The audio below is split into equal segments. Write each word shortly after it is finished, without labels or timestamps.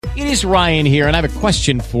It is Ryan here, and I have a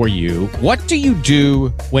question for you. What do you do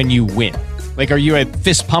when you win? Like, are you a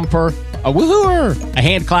fist pumper, a woohooer, a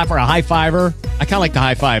hand clapper, a high fiver? I kind of like the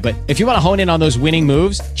high five, but if you want to hone in on those winning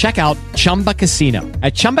moves, check out Chumba Casino.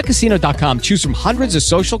 At ChumbaCasino.com, choose from hundreds of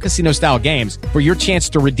social casino-style games for your chance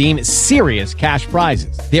to redeem serious cash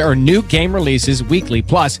prizes. There are new game releases weekly,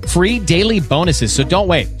 plus free daily bonuses. So don't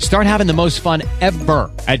wait. Start having the most fun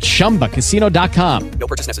ever at ChumbaCasino.com. No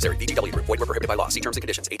purchase necessary. VGW Group. Void where prohibited by law. See terms and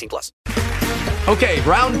conditions. 18+. Okay,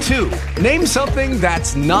 round two. Name something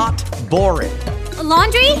that's not boring. A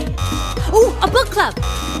laundry? Ooh, a book club.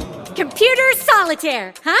 Computer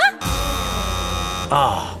solitaire,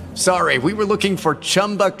 huh? Sorry, we were looking for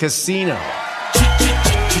Chumba Casino.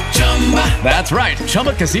 That's right.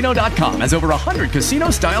 ChumbaCasino.com has over 100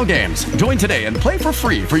 casino-style games. Join today and play for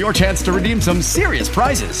free for your chance to redeem some serious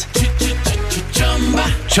prizes.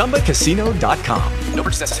 ChumbaCasino.com. No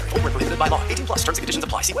purchase necessary. Void where prohibited by law. 18+. Terms and conditions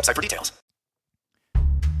apply. See website for details.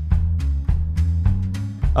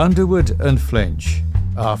 Underwood and Flinch,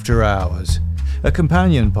 After Hours, a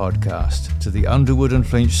companion podcast to the Underwood and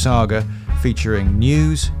Flinch saga featuring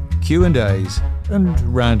news, Q&As, and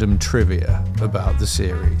random trivia about the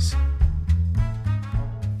series.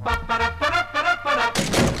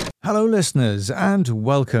 Hello listeners, and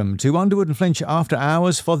welcome to Underwood and Flinch After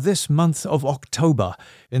Hours for this month of October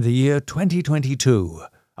in the year 2022.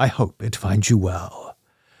 I hope it finds you well.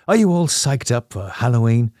 Are you all psyched up for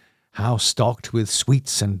Halloween? How stocked with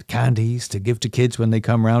sweets and candies to give to kids when they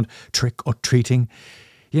come round trick or treating?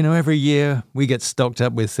 You know, every year we get stocked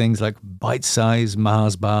up with things like bite-sized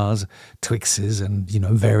Mars bars, Twixes, and,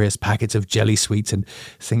 various packets of jelly sweets and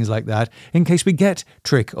things like that, in case we get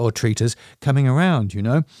trick or treaters coming around,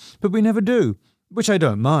 But we never do, which I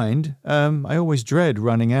don't mind. I always dread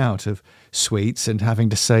running out of sweets and having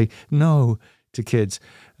to say no to kids,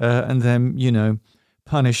 and them,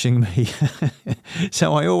 punishing me.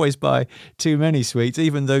 So I always buy too many sweets,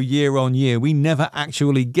 even though year on year we never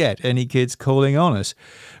actually get any kids calling on us,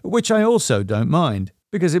 which I also don't mind,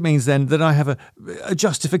 because it means then that I have a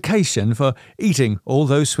justification for eating all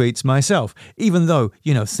those sweets myself, even though,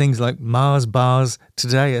 things like Mars bars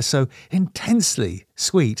today are so intensely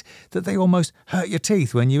sweet that they almost hurt your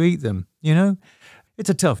teeth when you eat them, It's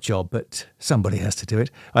a tough job, but somebody has to do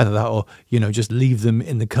it. Either that or, just leave them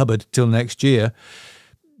in the cupboard till next year.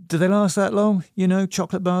 Do they last that long?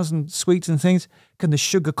 Chocolate bars and sweets and things? Can the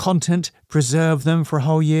sugar content preserve them for a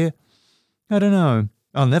whole year? I don't know.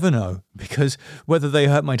 I'll never know, because whether they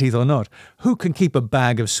hurt my teeth or not, who can keep a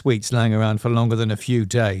bag of sweets lying around for longer than a few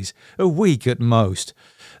days? A week at most.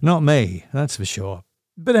 Not me, that's for sure.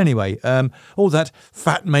 But anyway, all that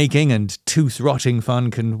fat-making and tooth-rotting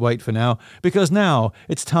fun can wait for now, because now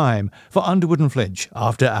it's time for Underwood and Flinch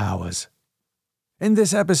After Hours. In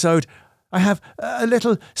this episode, I have a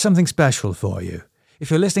little something special for you. If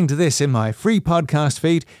you're listening to this in my free podcast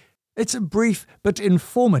feed, it's a brief but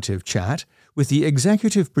informative chat with the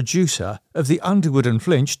executive producer of the Underwood and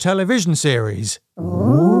Flinch television series.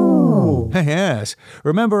 Ooh. Yes.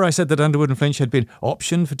 Remember I said that Underwood and Flinch had been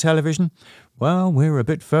optioned for television? Well, we're a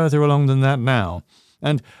bit further along than that now.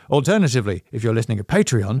 And alternatively, if you're listening at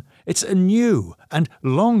Patreon, it's a new and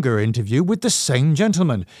longer interview with the same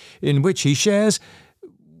gentleman, in which he shares,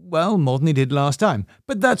 well, more than he did last time.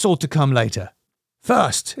 But that's all to come later.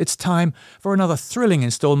 First, it's time for another thrilling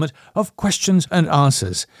instalment of Questions and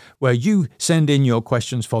Answers, where you send in your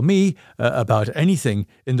questions for me about anything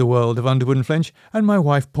in the world of Underwood and Flinch, and my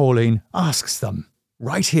wife Pauline asks them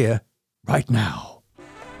right here, right now.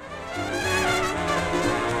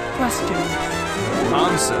 Questions.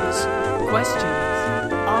 Answers.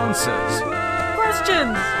 Questions. Answers.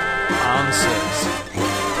 Questions. Answers.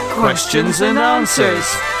 Questions and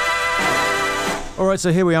answers. All right,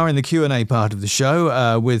 so here we are in the Q&A part of the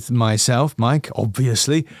show with myself, Mike,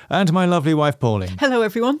 obviously, and my lovely wife, Pauline. Hello,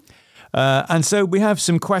 everyone. And so we have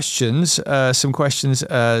some questions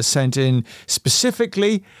sent in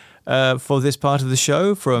specifically for this part of the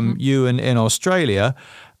show from Ewan in Australia.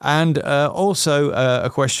 And also a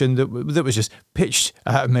question that was just pitched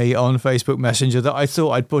at me on Facebook Messenger that I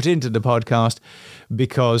thought I'd put into the podcast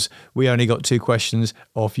because we only got 2 questions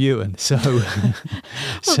off Ewan. So,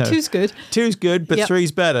 two's good. Two's good, but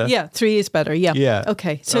 3's better. Yeah, 3 is better. Yeah. Yeah.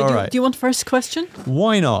 Okay. So do you want first question?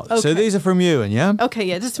 Why not? Okay. So these are from Ewan, yeah? Okay,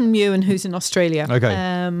 yeah. This is from Ewan, who's in Australia.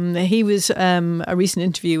 Okay. He was a recent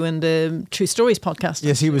interview in the True Stories podcast.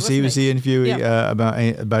 Yes, he was the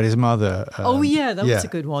interviewee about his mother. That was a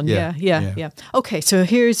good one. Yeah. Okay, so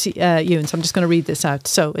here's Ewan. So I'm just going to read this out.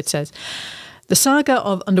 So it says, The saga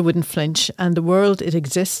of Underwood and Flinch and the world it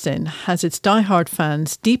exists in has its diehard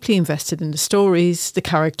fans deeply invested in the stories, the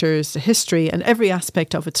characters, the history, and every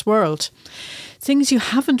aspect of its world. Things you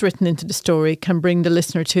haven't written into the story can bring the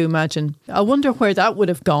listener to imagine, I wonder where that would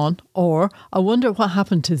have gone, or I wonder what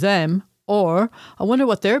happened to them, or I wonder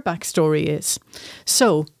what their backstory is.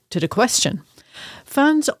 So, to the question.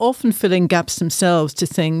 Fans often fill in gaps themselves to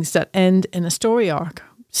things that end in a story arc.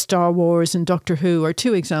 Star Wars and Doctor Who are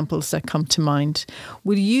two examples that come to mind.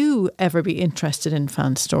 Will you ever be interested in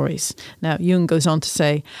fan stories? Now, Jung goes on to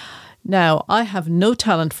say, now, I have no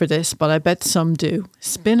talent for this, but I bet some do.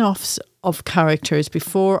 Spin-offs of characters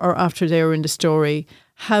before or after they were in the story,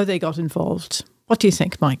 how they got involved. What do you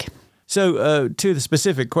think, Mike? So, to the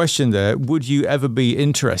specific question there, would you ever be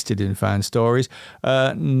interested in fan stories?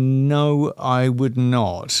 No, I would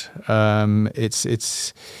not.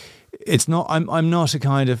 It's not. I'm not a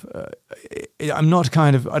kind of. I'm not a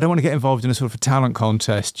kind of. I don't want to get involved in a sort of a talent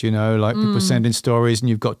contest. Like people send in stories, and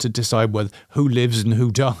you've got to decide who lives and who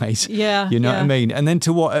dies. Yeah, you know what I mean. And then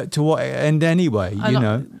to what end anyway?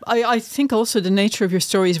 I think also the nature of your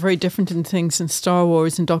story is very different in things in Star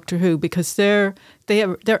Wars and Doctor Who because they're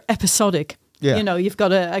episodic. Yeah. You've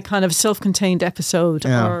got a kind of self-contained episode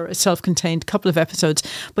or a self-contained couple of episodes,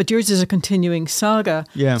 but yours is a continuing saga.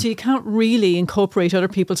 Yeah. So you can't really incorporate other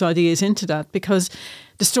people's ideas into that because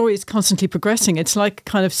the story is constantly progressing. It's like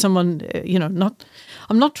kind of someone,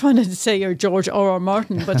 I'm not trying to say you're George R.R.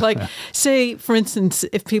 Martin, but like say, for instance,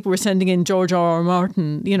 if people were sending in George R.R.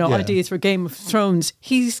 Martin, ideas for Game of Thrones,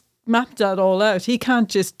 he's mapped that all out. He can't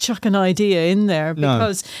just chuck an idea in there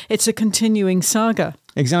because it's a continuing saga.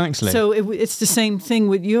 Exactly. So it's the same thing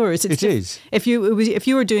with yours. It is. If you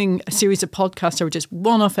were doing a series of podcasts that were just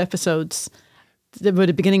one-off episodes, with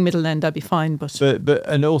a beginning, middle, end, that'd be fine. But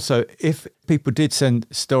and also, if people did send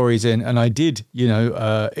stories in, and I did,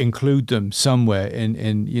 include them somewhere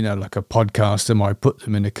in like a podcast, and I put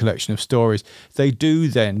them in a collection of stories, they do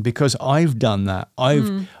then because I've done that.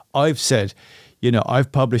 I've said,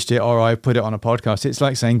 I've published it or I put it on a podcast. It's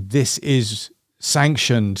like saying this is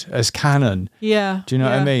sanctioned as canon. Yeah. Do you know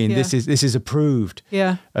what I mean? Yeah. This is approved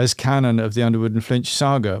as canon of the Underwood and Flinch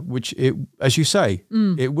saga, which it, as you say,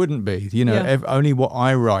 it wouldn't be. Only what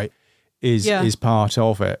I write is part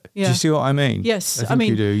of it. Yeah. Do you see what I mean? Yes. I think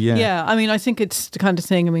you do, yeah. Yeah, I think it's the kind of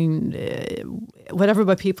thing, whatever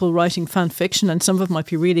by people writing fan fiction, and some of it might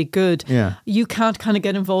be really good, you can't kind of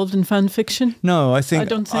get involved in fan fiction. No, I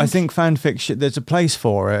think fan fiction, there's a place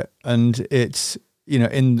for it, and it's,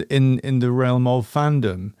 in the realm of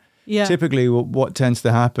fandom. Yeah. Typically what tends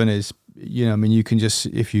to happen is, you can just,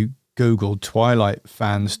 if you Google Twilight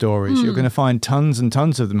fan stories, you're going to find tons and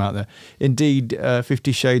tons of them out there. Indeed,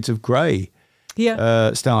 50 Shades of Grey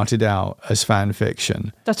started out as fan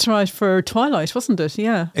fiction. That's right, for Twilight, wasn't it?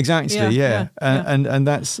 Yeah. Exactly, yeah. And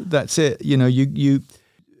that's it. You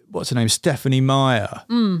what's her name? Stephanie Meyer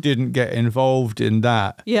didn't get involved in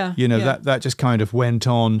that. Yeah. That just kind of went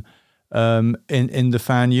on in the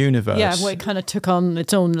fan universe. Yeah, where it kind of took on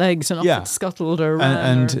its own legs and off it scuttled or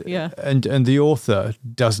ran. And the author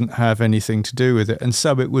doesn't have anything to do with it. And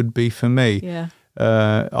so it would be for me. Yeah.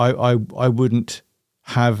 I wouldn't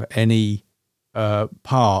have any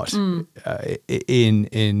part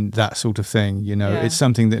in that sort of thing. It's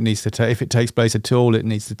something that needs to if it takes place at all, it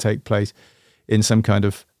needs to take place in some kind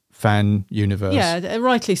of fan universe. Yeah,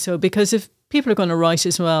 rightly so, because if people are going to write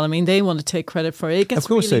as well, they want to take credit for it. It gets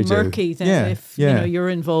really murky then if you're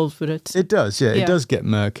involved with it. It does, it does get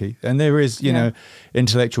murky. And there is,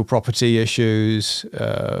 intellectual property issues.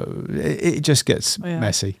 It just gets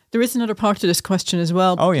messy. There is another part to this question as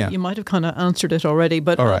well. Oh, yeah. You might have kind of answered it already,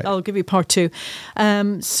 but right. I'll give you part two.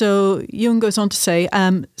 So Jung goes on to say,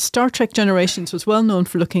 Star Trek Generations was well known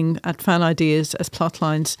for looking at fan ideas as plot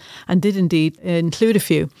lines and did indeed include a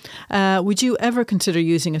few. Would you ever consider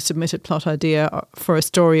using a submitted plot idea for a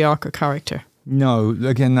story arc or character? No,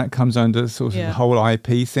 again, that comes under sort of the whole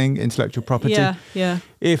IP thing, intellectual property. Yeah.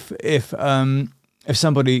 If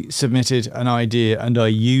somebody submitted an idea and I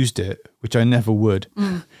used it, which I never would,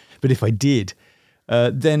 but if I did,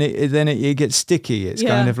 then it gets sticky. It's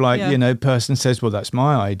kind of like person says, well, that's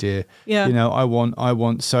my idea. Yeah. I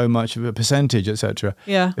want so much of a percentage, etc.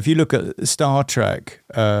 Yeah. If you look at Star Trek,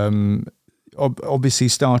 obviously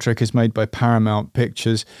Star Trek is made by Paramount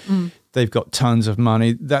Pictures. They've got tons of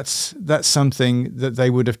money. That's something that they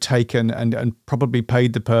would have taken and probably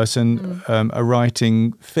paid the person a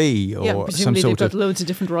writing fee or some sort they've got loads of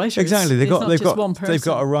different writers. Exactly, they've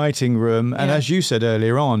got a writing room, and as you said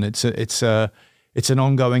earlier on, it's an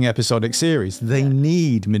ongoing episodic series. They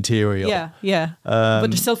need material. Yeah. But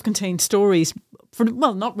the self-contained stories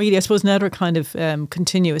not really. I suppose now they're kind of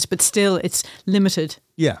continuous, but still it's limited.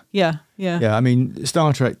 Yeah. Yeah. I mean,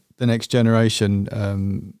 Star Trek: The Next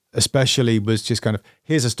Generation, especially, was just kind of,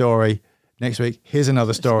 here's a story. Next week, here's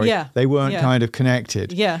another story. Yeah. They weren't kind of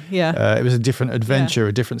connected. Yeah. It was a different adventure,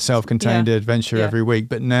 a different self-contained adventure every week.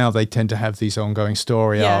 But now they tend to have these ongoing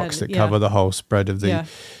story arcs that cover the whole spread of the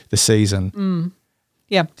season.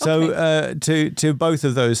 Yeah. So okay. to both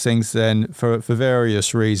of those things, then, for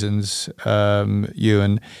various reasons,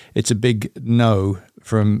 Ewan, it's a big no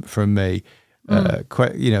from me.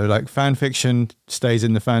 Like fan fiction stays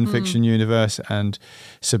in the fan fiction universe, and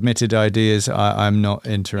submitted ideas, I'm not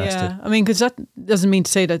interested. Yeah, I mean, because that doesn't mean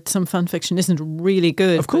to say that some fan fiction isn't really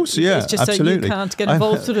good. Of course, it's just absolutely. that you can't get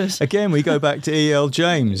involved with it. Again, we go back to E.L.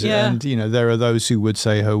 James, and there are those who would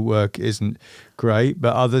say her work isn't great,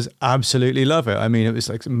 but others absolutely love it. I mean, it was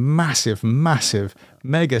like massive,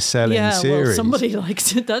 mega selling series. Well, somebody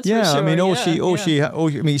likes it. That's for sure. I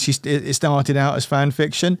mean, it started out as fan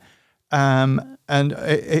fiction. And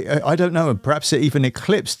I don't know. Perhaps it even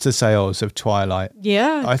eclipsed the sales of Twilight.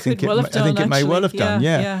 Yeah, I think it may well have done.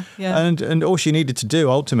 Yeah. And all she needed to do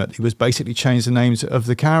ultimately was basically change the names of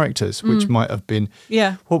the characters, which might have been.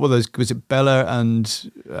 Yeah. What were those? Was it Bella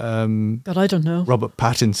and? God, I don't know. Robert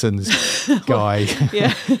Pattinson's guy.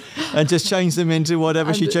 Yeah. And just change them into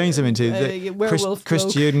whatever she changed them into.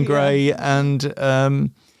 Christian Grey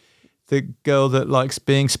and. The girl that likes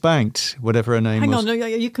being spanked, whatever her name was. Hang on, are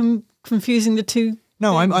you confusing the two?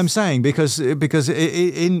 No, I'm saying because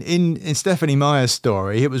in Stephanie Meyer's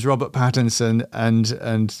story, it was Robert Pattinson and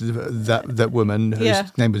that woman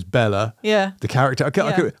whose name was Bella. Yeah. The character. I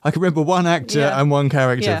can remember one actor and one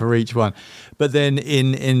character for each one. But then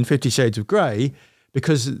in 50 Shades of Grey,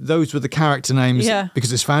 because those were the character names,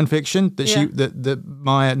 because it's fan fiction, that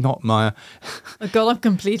Maya, not Maya. Oh God, I'm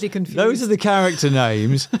completely confused. Those are the character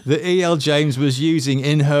names that E.L. James was using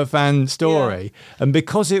in her fan story. Yeah. And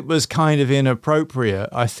because it was kind of inappropriate,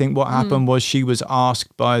 I think what happened was she was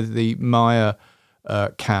asked by the Maya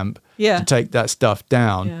camp to take that stuff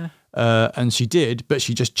down. Yeah. And she did, but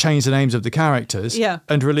she just changed the names of the characters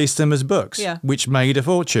and released them as books, which made a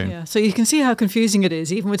fortune. Yeah. So you can see how confusing it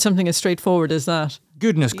is, even with something as straightforward as that.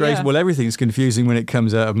 Goodness gracious, well, everything's confusing when it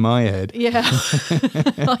comes out of my head. Yeah.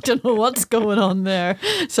 I don't know what's going on there.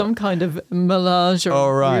 Some kind of melange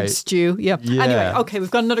or weird stew. Yeah. Anyway, okay, we've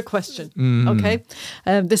got another question. Okay.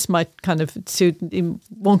 This might kind of suit,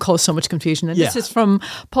 won't cause so much confusion. And this is from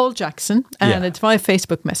Paul Jackson, and it's via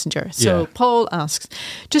Facebook Messenger. So Paul asks,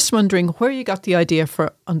 just wondering where you got the idea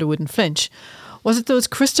for Underwood and Flinch. Was it those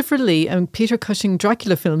Christopher Lee and Peter Cushing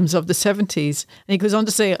Dracula films of the 70s? And he goes on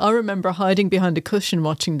to say, I remember hiding behind a cushion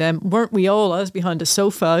watching them. Weren't we all? I was behind a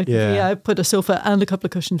sofa. Yeah, I put a sofa and a couple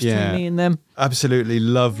of cushions between me and them. Absolutely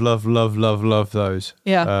love those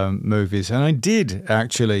movies. And I did,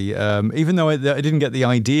 actually, even though I didn't get the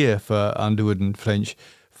idea for Underwood and Flinch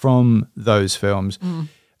from those films,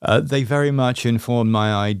 they very much informed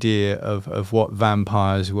my idea of what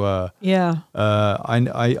vampires were. Yeah.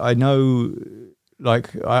 I know...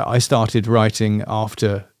 Like I started writing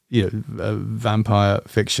after vampire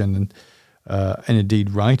fiction and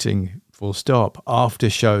indeed writing full stop after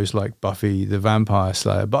shows like Buffy the Vampire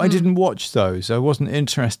Slayer, but I didn't watch those. I wasn't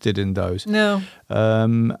interested in those. No.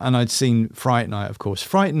 And I'd seen Fright Night, of course.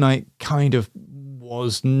 Fright Night kind of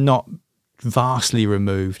was not vastly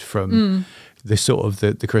removed from the sort of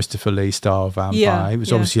the Christopher Lee style vampire. Yeah, it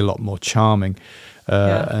was obviously a lot more charming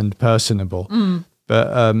and personable.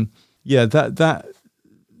 But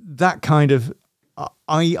that kind of,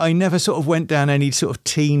 I never sort of went down any sort of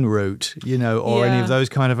teen route, or any of those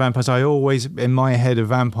kind of vampires. I always, in my head, a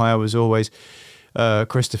vampire was always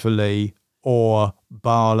Christopher Lee or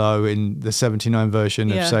Barlow in the 79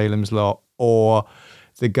 version of Salem's Lot, or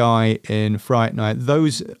the guy in Fright Night.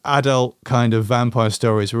 Those adult kind of vampire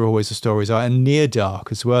stories were always the stories, and Near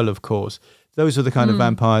Dark as well, of course. Those are the kind of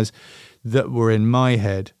vampires that were in my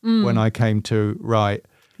head when I came to write.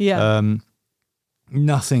 Yeah.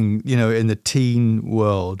 Nothing, in the teen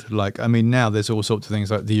world. Now there's all sorts of things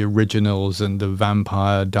like The Originals and The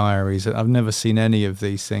Vampire Diaries. I've never seen any of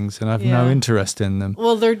these things, and I've no interest in them.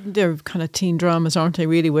 Well, they're kind of teen dramas, aren't they,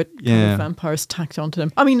 really, with kind of vampires tacked onto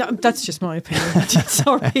them. I mean, that's just my opinion.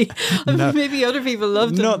 Sorry. Maybe other people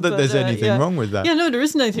love them. Not that there's anything wrong with that. Yeah, no, there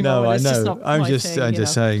isn't anything wrong with it. It's just not I'm my just thing,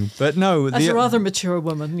 saying. But no. As a rather mature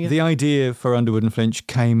woman. Yeah. The idea for Underwood and Flinch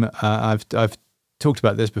came, I've talked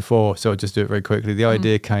about this before, so I'll just do it very quickly. The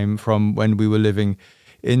idea came from when we were living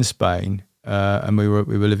in Spain, and we were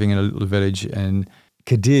living in a little village in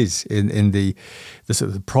Cadiz, in the sort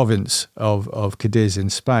of the province of Cadiz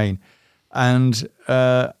in Spain, And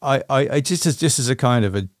I just as a kind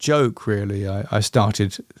of a joke, really, I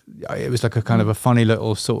started. It was like a kind of a funny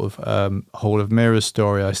little sort of Hall of Mirrors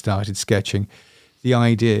story. I started sketching the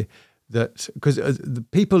idea that because the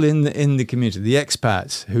people in the community, the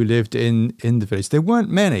expats who lived in the village, there weren't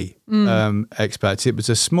many expats. It was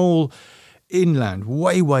a small inland,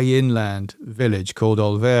 way inland village called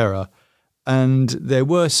Olvera. And there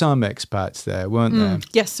were some expats there, weren't there?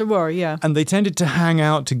 Yes, there were, yeah. And they tended to hang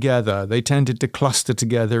out together. They tended to cluster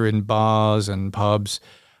together in bars and pubs.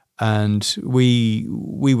 And we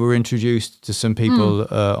were introduced to some people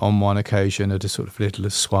on one occasion at a sort of little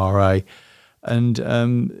soiree. And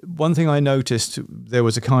one thing I noticed, there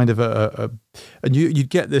was a kind of and you'd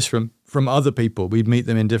get this from other people. We'd meet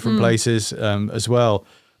them in different places as well.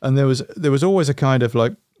 And there was always a kind of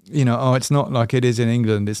like, it's not like it is in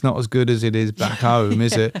England. It's not as good as it is back home,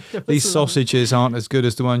 is it? These sausages aren't as good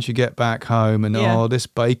as the ones you get back home. And, this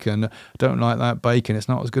bacon, I don't like that bacon. It's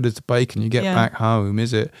not as good as the bacon you get back home,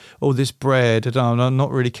 is it? Oh, this bread, I'm not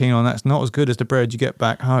really keen on that. It's not as good as the bread you get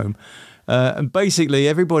back home. And basically,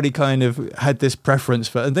 everybody kind of had this preference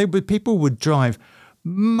for, and people would drive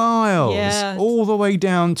miles all the way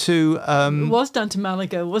down to... it was down to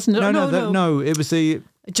Malaga, wasn't it? No, it was the...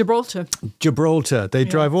 Gibraltar. They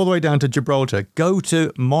drive all the way down to Gibraltar, go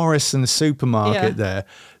to Morrison's supermarket there,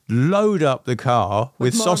 load up the car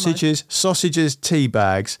with sausages, tea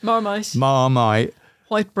bags, Marmite,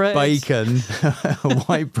 white bread, bacon,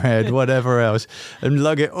 white bread, whatever else, and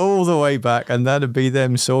lug it all the way back, and that'd be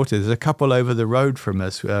them sorted. There's a couple over the road from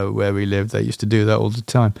us where we lived. They used to do that all the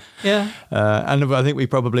time. Yeah. And I think we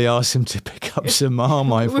probably asked them to pick up some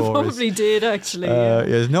Marmite for us. We probably did, actually.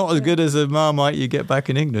 It's not as good as the Marmite you get back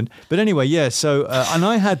in England. But anyway, so, and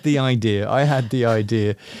I had the idea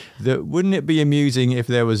that wouldn't it be amusing if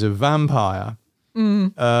there was a vampire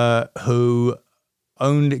who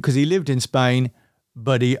only, because he lived in Spain,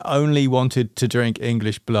 but he only wanted to drink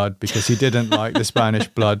English blood because he didn't like the Spanish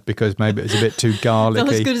blood because maybe it was a bit too garlicky.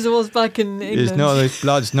 Not as good as it was back in England.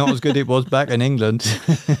 Blood's not as good as it was back in England.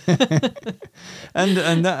 and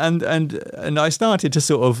I started to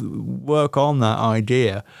sort of work on that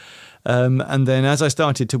idea. And then as I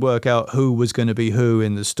started to work out who was going to be who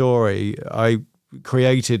in the story, I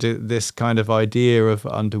created this kind of idea of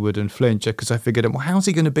Underwood and Flintshire because I figured, well, how's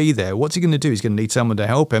he going to be there? What's he going to do? He's going to need someone to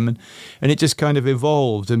help him. And it just kind of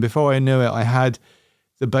evolved. And before I knew it, I had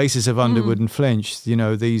the basis of Underwood and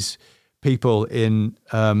Flintshire, these people in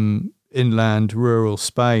inland rural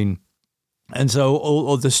Spain. And so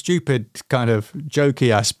all the stupid kind of jokey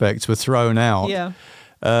aspects were thrown out. Yeah.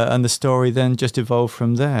 And the story then just evolved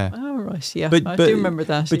from there. Oh, right, yeah. I do remember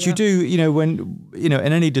that. But you do, when, in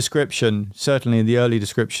any description, certainly in the early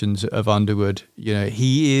descriptions of Underwood,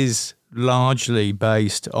 he is largely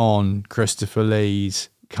based on Christopher Lee's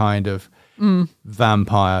kind of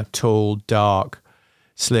vampire, tall, dark,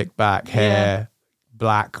 slick back hair,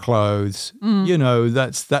 black clothes.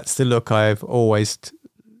 That's the look I've always...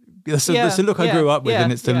 That's the look I grew up with,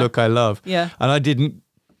 and it's the look I love. Yeah. And I didn't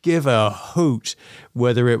give a hoot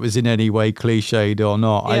whether it was in any way cliched or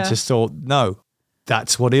not. I just thought, no,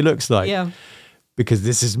 that's what he looks like. Yeah. Because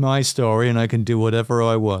this is my story and I can do whatever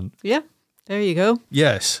I want. Yeah. There you go.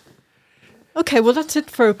 Yes. Okay, well, that's it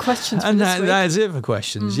for questions and for this week. That's it for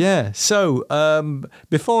questions, yeah. So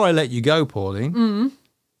before I let you go, Pauline,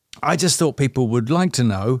 I just thought people would like to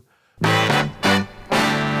know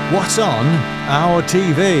what's on our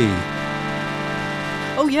TV.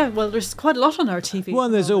 Oh, yeah, well, there's quite a lot on our TV. Well,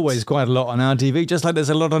 there's always quite a lot on our TV, just like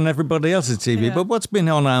there's a lot on everybody else's TV. Yeah. But what's been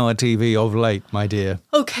on our TV of late, my dear?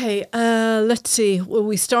 Okay, let's see. Well,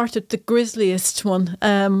 we started the grisliest one,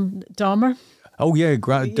 Dahmer. Oh, yeah,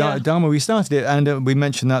 Dahmer, we started it, and we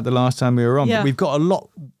mentioned that the last time we were on. Yeah. But we've got a lot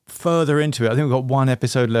further into it. I think we've got one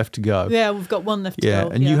episode left to go. Yeah, we've got one left to go.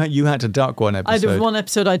 And you had to duck one episode. I did one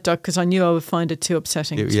episode I ducked because I knew I would find it too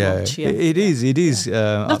upsetting to watch. Yeah, it is. It is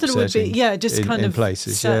not that it would be. Yeah, just kind in of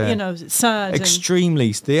places. Sad.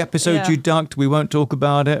 Extremely. The episode you ducked, we won't talk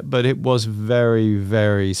about it, but it was very,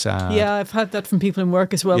 very sad. Yeah, I've had that from people in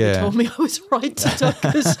work as well. They told me I was right to duck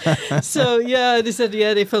it. So yeah, they said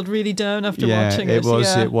they felt really down after watching it.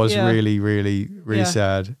 It was really, really, really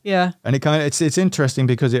sad. Yeah, and it it's interesting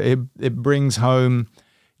because it brings home.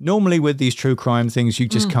 Normally with these true crime things, you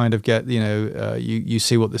just kind of get, you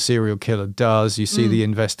see what the serial killer does, you see the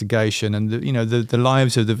investigation and the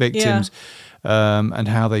lives of the victims and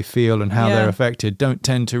how they feel and how they're affected don't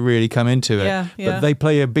tend to really come into it. Yeah, yeah. But they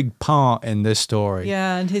play a big part in this story.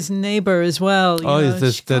 Yeah, and his neighbour as well.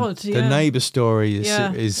 The neighbour story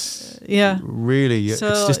is really, it's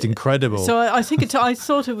just incredible. So I think I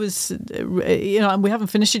thought it was, we haven't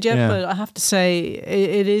finished it yet, but I have to say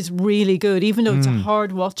it is really good, even though it's a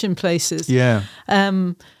hard watch in places. Yeah.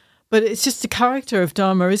 But it's just the character of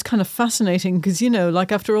Dahmer is kind of fascinating because,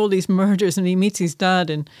 like after all these murders and he meets his dad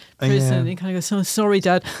in prison and he kind of goes, "Oh, sorry,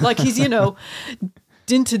 Dad." Like he's,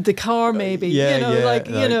 dented the car maybe.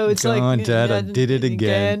 It's "Go like, on, Dad, I did it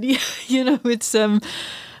again." It's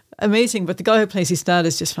amazing. But the guy who plays his dad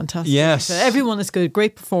is just fantastic. Yes. So everyone is good,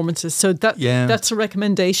 great performances. So that's a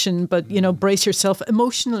recommendation. But, brace yourself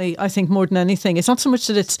emotionally, I think, more than anything. It's not so much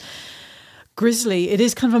that it's grisly, it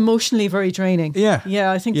is kind of emotionally very draining.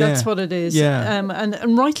 I think that's what it is.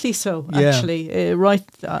 And rightly so, actually. Right,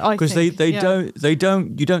 I because think. Because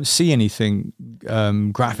you don't see anything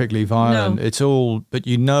graphically violent. No. It's all, but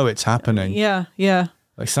it's happening.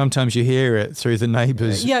 Like sometimes you hear it through the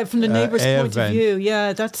neighbours. From the neighbours' point vent. of view.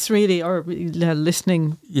 Yeah, that's really our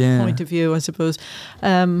listening point of view, I suppose.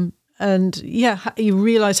 And you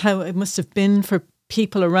realise how it must have been for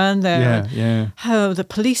people around there. How the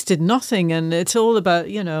police did nothing, and it's all about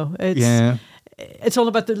it's all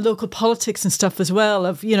about the local politics and stuff as well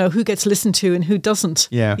of who gets listened to and who doesn't.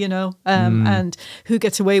 And who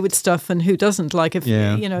gets away with stuff and who doesn't. Like if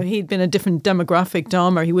he'd been a different demographic,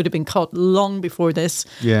 Dahmer, he would have been caught long before this.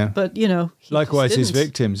 But likewise his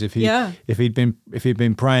victims, if he'd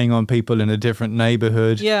been preying on people in a different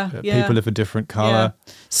neighborhood, people of a different color.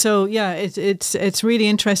 So it's really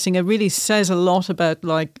interesting. It really says a lot about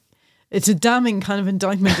it's a damning kind of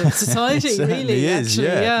indictment of society, really. Is,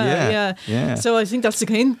 actually. So I think that's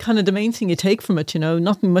kind of the main thing you take from it.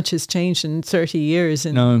 Nothing much has changed in 30 years,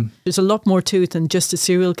 and there's a lot more to it than just a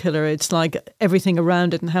serial killer. It's like everything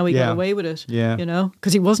around it and how he got away with it.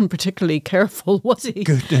 Because he wasn't particularly careful, was he?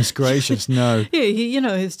 Goodness gracious, no.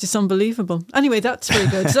 It's just unbelievable. Anyway, that's very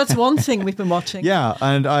good. So that's one thing we've been watching. Yeah,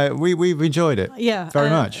 and we've enjoyed it. Very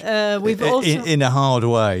much. We've also in a hard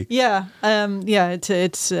way.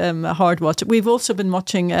 It's a hard watch. We've also been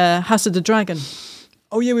watching House of the Dragon.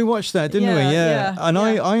 Oh yeah, we watched that, didn't we? And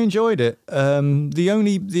I enjoyed it. The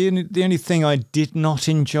only thing I did not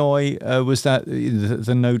enjoy was that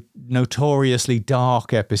the notoriously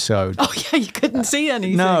dark episode. Oh yeah, you couldn't see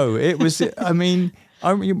anything. No, it was. I mean,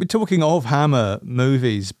 we're talking of Hammer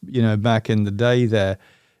movies. Back in the day,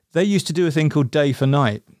 they used to do a thing called Day for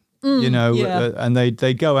Night. And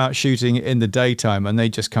they go out shooting in the daytime, and they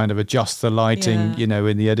just kind of adjust the lighting,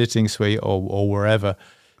 in the editing suite or wherever,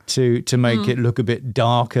 to make it look a bit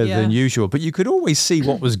darker than usual. But you could always see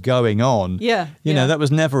what was going on. That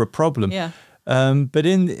was never a problem. But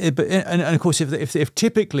of course, if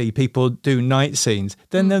typically people do night scenes,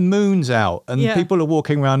 then the moon's out and people are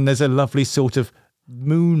walking around, and there's a lovely sort of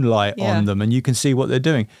moonlight on them, and you can see what they're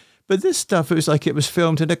doing. But this stuff, it was like it was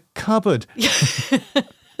filmed in a cupboard.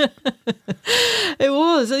 It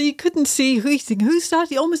was. You couldn't see who's that.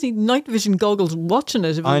 You almost need night vision goggles watching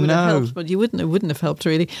it if it would have helped, but it wouldn't have helped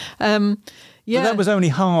really. But that was only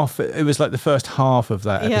half. It was like the first half of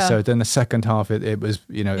that episode. Then the second half, it was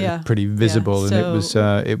pretty visible, and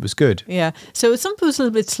it was good. Yeah. So some was a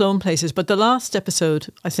little bit slow in places, but the last episode,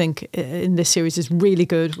 I think, in this series is really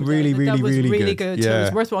good. Really good. Yeah. So it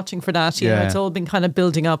was worth watching for that. It's all been kind of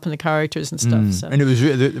building up in the characters and stuff. So. And it was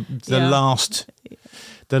the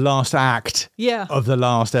last act of the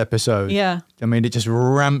last episode. I mean, it just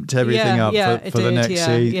ramped everything up for the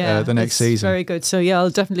next season. Very good. So I'll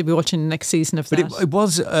definitely be watching the next season of that. But it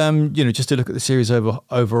was, just to look at the series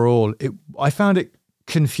overall, I found it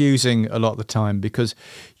confusing a lot of the time because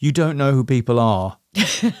you don't know who people are.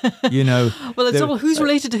 Well, it's all who's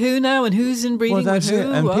related to who now and who's in breeding with who.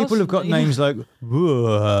 And people have got names like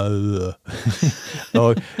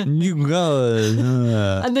or and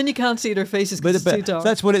then you can't see their faces because it's too dark.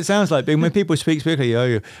 That's what it sounds like. When people speak quickly,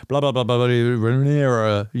 blah blah blah blah, and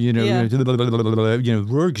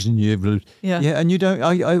you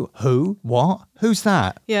don't. Who? What? Who's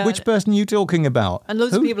that? Which person are you talking about? And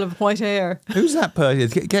loads of people have white hair. Who's that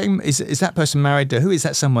person? Is that person married to who? Is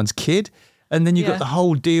that someone's kid? And then you got the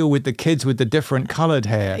whole deal with the kids with the different coloured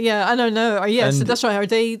hair. Yeah, I don't know. So that's right. Are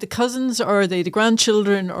they the cousins, or are they the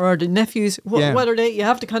grandchildren, or are they nephews? What are they? You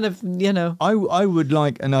have to kind of, I would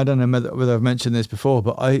like, and I don't know whether I've mentioned this before,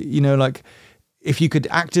 but if you could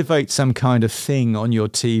activate some kind of thing on your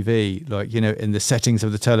TV, like, in the settings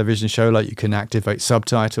of the television show, like you can activate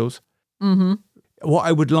subtitles. Mm-hmm. What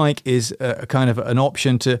I would like is a kind of an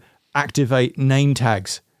option to activate name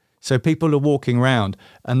tags. So people are walking around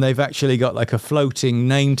and they've actually got like a floating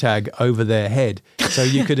name tag over their head. So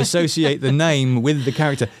you could associate the name with the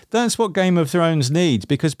character. That's what Game of Thrones needs,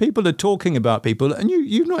 because people are talking about people and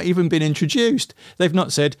you've not even been introduced. They've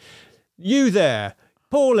not said, you there,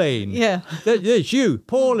 Pauline. Yeah. There's you,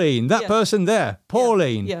 Pauline. That person there,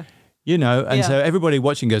 Pauline. Yeah. You know, and so everybody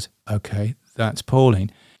watching goes, okay, that's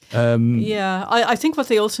Pauline. I think what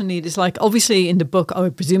they also need is, like, obviously in the book, I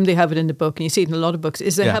presume they have it in the book, and you see it in a lot of books,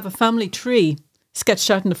 is they have a family tree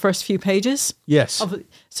sketched out in the first few pages. Yes.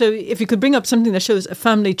 So if you could bring up something that shows a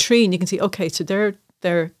family tree, and you can see, okay, so they're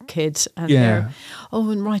kids, and they're,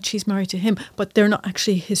 and right, she's married to him, but they're not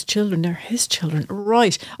actually his children, they're his children.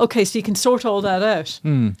 Right. Okay, so you can sort all that out.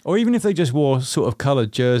 Or even if they just wore sort of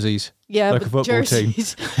coloured jerseys. Yeah, like a football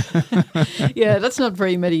jerseys. Team. Yeah, that's not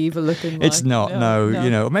very medieval looking. It's not, no. You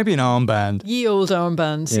know, maybe an armband. Ye old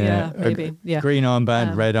armbands, maybe. Green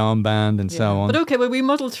armband, red armband, and so on. But okay, well, we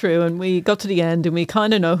muddled through and we got to the end and we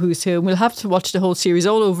kind of know who's who. And we'll have to watch the whole series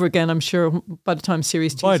all over again, I'm sure, by the time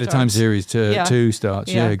series 2 starts. By the time series 2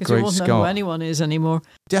 starts, because great you won't Scott. know who anyone is anymore.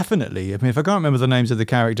 Definitely. I mean, if I can't remember the names of the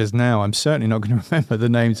characters now, I'm certainly not going to remember the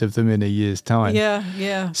names of them in a year's time.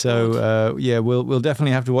 Yeah. So, we'll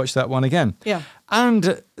definitely have to watch that one again. Yeah.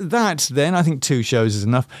 And that then, I think 2 shows is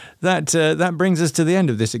enough. That brings us to the end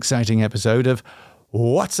of this exciting episode of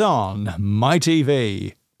What's On My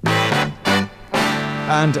TV.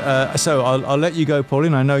 And so I'll let you go,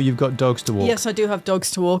 Pauline. I know you've got dogs to walk. Yes, I do have dogs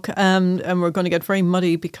to walk. And we're going to get very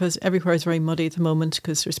muddy because everywhere is very muddy at the moment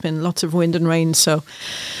because there's been lots of wind and rain. So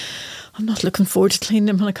I'm not looking forward to cleaning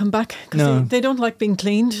them when I come back. Because they don't like being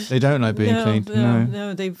cleaned. They don't like being cleaned.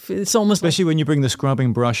 No, it's almost especially when you bring the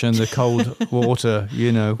scrubbing brush and the cold water,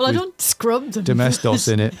 you know. Well, I don't scrub them. Domestos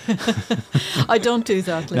in it. I don't do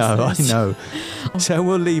that. Listeners. No, I know. So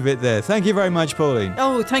we'll leave it there. Thank you very much, Pauline.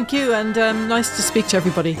 Oh, thank you. And nice to speak to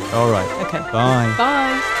everybody. All right. Okay. Bye.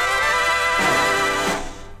 Bye.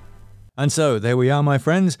 And so there we are, my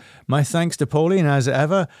friends. My thanks to Pauline as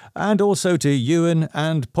ever, and also to Ewan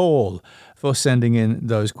and Paul for sending in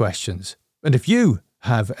those questions. And if you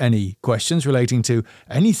have any questions relating to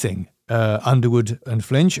anything Underwood and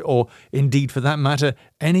Flinch, or indeed for that matter,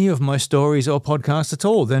 any of my stories or podcasts at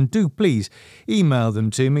all, then do please email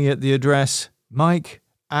them to me at the address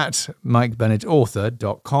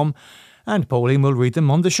mike@mikebennetauthor.com, and Pauline will read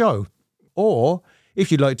them on the show. Or if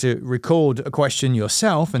you'd like to record a question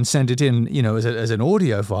yourself and send it in, you know, as an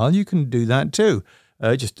audio file, you can do that too.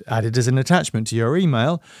 Just add it as an attachment to your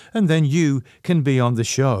email, and then you can be on the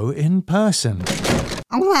show in person.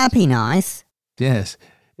 Oh, that'd be nice. Yes,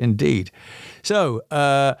 indeed. So,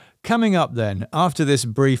 coming up then, after this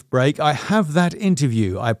brief break, I have that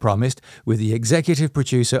interview I promised with the executive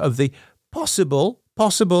producer of the possible,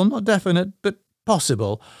 not definite, but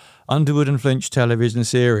possible, Underwood and Flinch television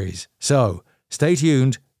series. So, stay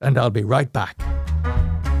tuned, and I'll be right back.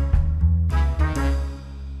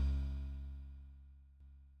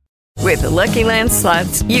 With the Lucky Land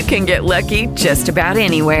Slots, you can get lucky just about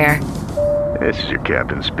anywhere. This is your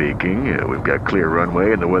captain speaking. We've got clear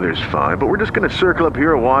runway and the weather's fine, but we're just going to circle up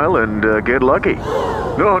here a while and get lucky.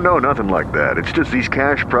 No, nothing like that. It's just these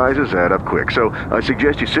cash prizes add up quick. So I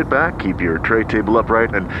suggest you sit back, keep your tray table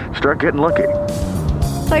upright, and start getting lucky.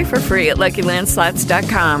 Play for free at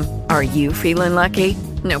LuckyLandSlots.com. Are you feeling lucky?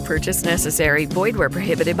 No purchase necessary. Void where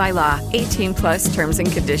prohibited by law. 18 plus terms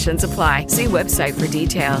and conditions apply. See website for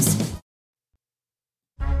details.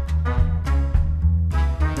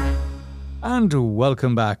 And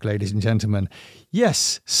welcome back, ladies and gentlemen.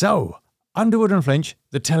 Yes, so Underwood and Flinch,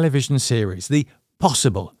 the television series, the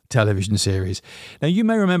possible television series. Now, you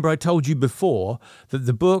may remember I told you before that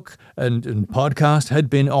the book and podcast had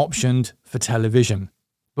been optioned for television.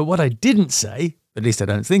 But what I didn't say, at least I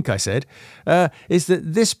don't think I said, is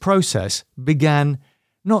that this process began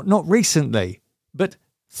not recently, but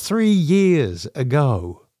 3 years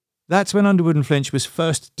ago. That's when Underwood and Flinch was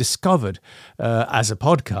first discovered as a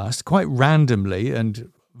podcast, quite randomly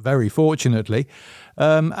and very fortunately.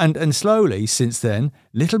 And slowly, since then,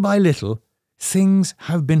 little by little, things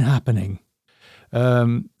have been happening.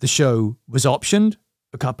 The show was optioned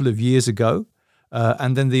a couple of years ago,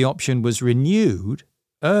 and then the option was renewed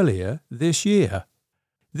earlier this year.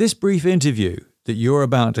 This brief interview that you're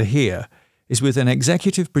about to hear is with an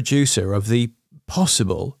executive producer of the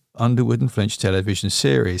possible Underwood and Flinch television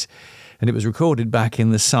series, and it was recorded back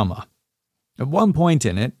in the summer. At one point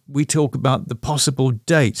in it, we talk about the possible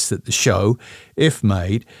dates that the show, if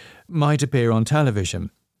made, might appear on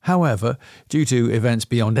television. However, due to events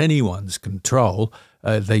beyond anyone's control,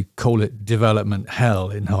 they call it development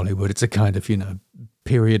hell in Hollywood. It's a kind of,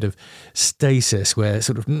 period of stasis where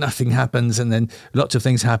sort of nothing happens and then lots of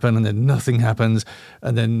things happen and then nothing happens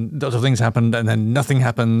and then lots of things happen and then nothing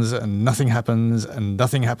happens and nothing happens and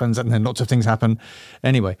nothing happens and then lots of things happen.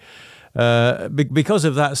 Anyway, because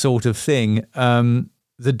of that sort of thing,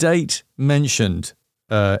 the date mentioned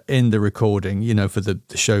in the recording, for the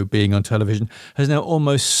show being on television, has now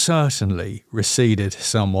almost certainly receded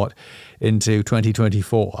somewhat into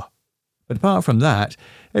 2024. But apart from that,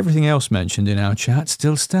 everything else mentioned in our chat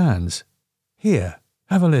still stands. Here,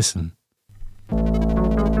 have a listen.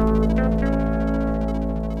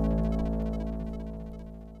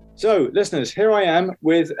 So, listeners, here I am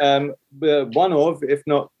with one of, if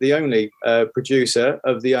not the only, producer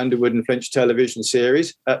of the Underwood and Flinch television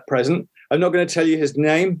series at present. I'm not going to tell you his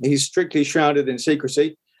name. He's strictly shrouded in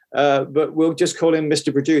secrecy, but we'll just call him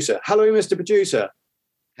Mr. Producer. Hello, Mr. Producer.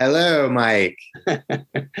 Hello, Mike.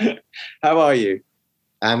 How are you?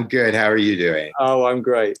 I'm good. How are you doing? Oh, I'm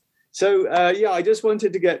great. So, I just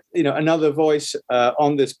wanted to get, another voice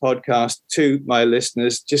on this podcast to my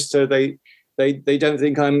listeners, just so they don't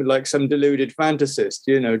think I'm like some deluded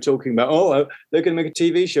fantasist, talking about, they're going to make a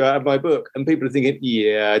TV show out of my book. And people are thinking,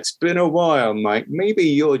 yeah, it's been a while, Mike. Maybe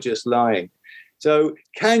you're just lying. So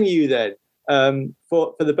can you then,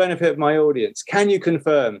 for the benefit of my audience, can you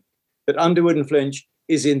confirm that Underwood and Flinch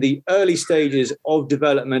is in the early stages of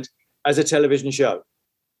development as a television show?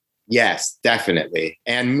 Yes, definitely.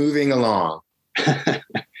 And moving along.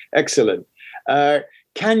 Excellent.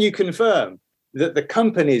 Can you confirm that the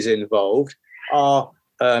companies involved are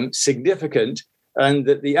significant and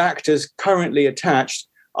that the actors currently attached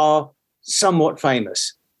are somewhat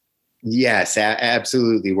famous? Yes,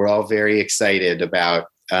 absolutely. We're all very excited about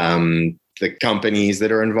the companies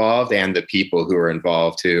that are involved and the people who are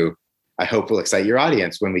involved, who I hope will excite your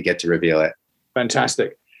audience when we get to reveal it.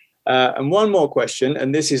 Fantastic. And one more question,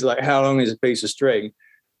 and this is like, how long is a piece of string?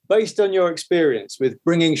 Based on your experience with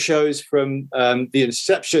bringing shows from the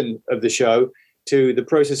inception of the show to the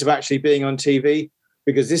process of actually being on TV,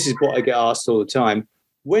 because this is what I get asked all the time,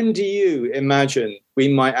 when do you imagine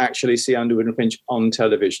we might actually see Underwood and Flinch on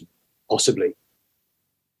television? Possibly.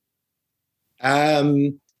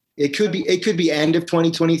 It could be end of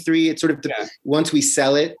 2023. It's sort of once we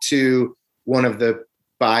sell it to one of the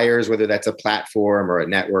buyers, whether that's a platform or a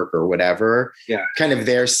network or whatever, kind of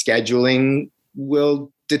their scheduling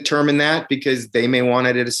will determine that, because they may want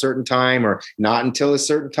it at a certain time or not until a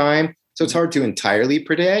certain time. So it's hard to entirely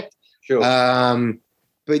predict. Sure.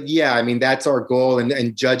 But yeah, I mean, that's our goal.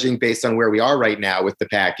 And judging based on where we are right now with the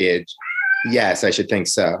package, yes, I should think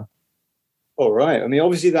so. All right. I mean,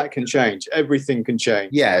 obviously that can change. Everything can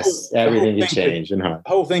change. Yes, everything can change. The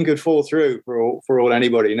whole thing could fall through for all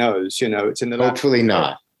anybody knows. It's in the hopefully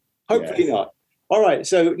not. Hopefully not. All right.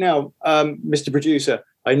 So now, Mr. Producer,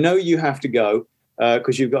 I know you have to go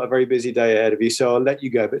because you've got a very busy day ahead of you. So I'll let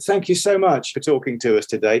you go. But thank you so much for talking to us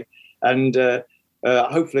today. And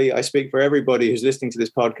hopefully I speak for everybody who's listening to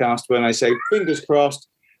this podcast when I say fingers crossed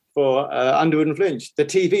for Underwood and Flinch, the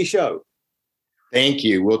TV show. Thank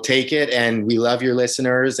you. We'll take it. And we love your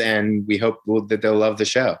listeners, and we hope that they'll love the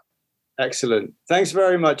show. Excellent. Thanks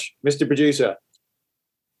very much, Mr. Producer.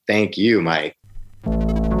 Thank you, Mike.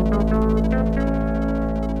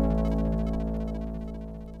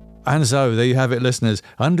 And so, there you have it, listeners.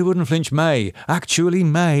 Underwood and Flinch may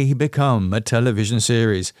become a television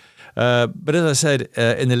series. But as I said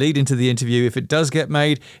in the lead into the interview, if it does get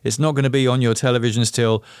made, it's not going to be on your televisions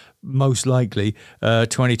till most likely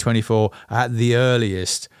 2024 at the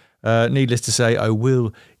earliest. Needless to say, I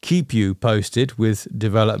will keep you posted with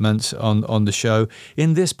developments on the show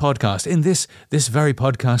in this podcast, in this very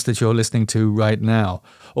podcast that you're listening to right now.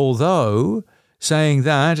 Although, saying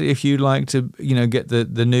that, if you'd like to get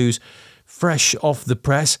the news fresh off the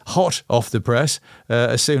press, hot off the press,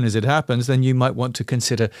 as soon as it happens, then you might want to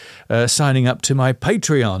consider signing up to my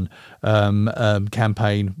Patreon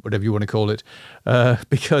campaign, whatever you want to call it,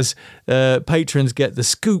 because patrons get the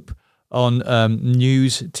scoop on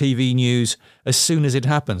news, TV news, as soon as it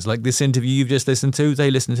happens. Like this interview you've just listened to, they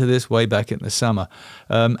listened to this way back in the summer.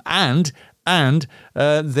 And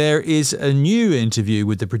there is a new interview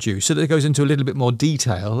with the producer that goes into a little bit more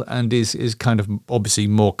detail and is kind of obviously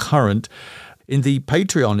more current in the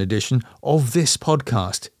Patreon edition of this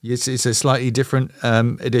podcast. It's a slightly different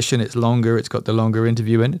edition. It's longer. It's got the longer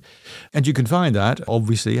interview in it. And you can find that,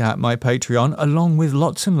 obviously, at my Patreon, along with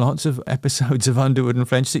lots and lots of episodes of Underwood and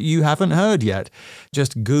Flinch that you haven't heard yet.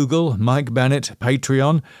 Just Google Mike Bennett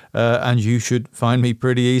Patreon, and you should find me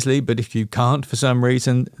pretty easily. But if you can't for some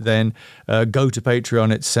reason, then go to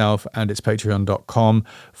Patreon itself, and it's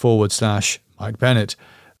patreon.com/Mike Bennett.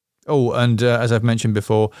 Oh, and as I've mentioned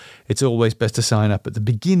before, it's always best to sign up at the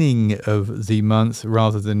beginning of the month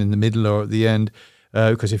rather than in the middle or at the end,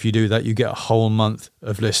 because if you do that, you get a whole month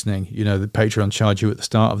of listening. You know, the Patreon charge you at the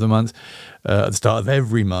start of the month, at the start of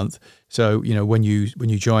every month. So, you know, when you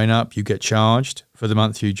join up, you get charged for the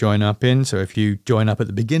month you join up in. So if you join up at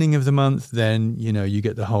the beginning of the month, then, you know, you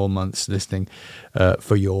get the whole month's listening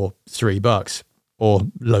for your $3 or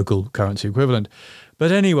local currency equivalent.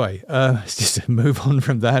 But anyway, just to move on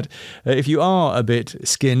from that, if you are a bit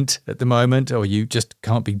skint at the moment, or you just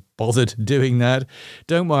can't be bothered doing that,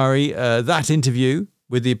 don't worry. That interview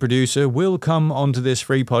with the producer will come onto this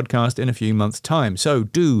free podcast in a few months' time. So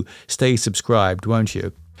do stay subscribed, won't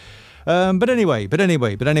you? But anyway,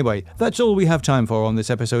 that's all we have time for on this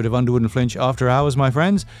episode of Underwood and Flinch After Hours, my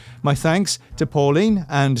friends. My thanks to Pauline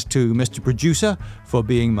and to Mr. Producer for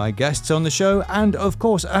being my guests on the show, and of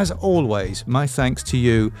course, as always, my thanks to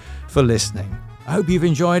you for listening. I hope you've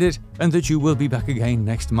enjoyed it and that you will be back again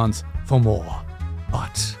next month for more.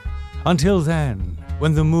 But until then,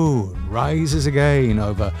 when the moon rises again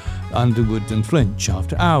over Underwood and Flinch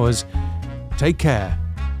After Hours, take care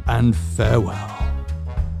and farewell.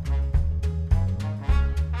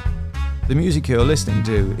 The music you're listening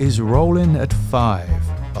to is Rollin' at 5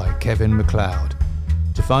 by Kevin MacLeod.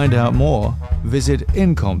 To find out more, visit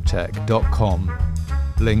incomptech.com.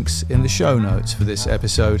 Links in the show notes for this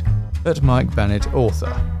episode at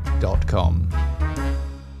mikebennetauthor.com.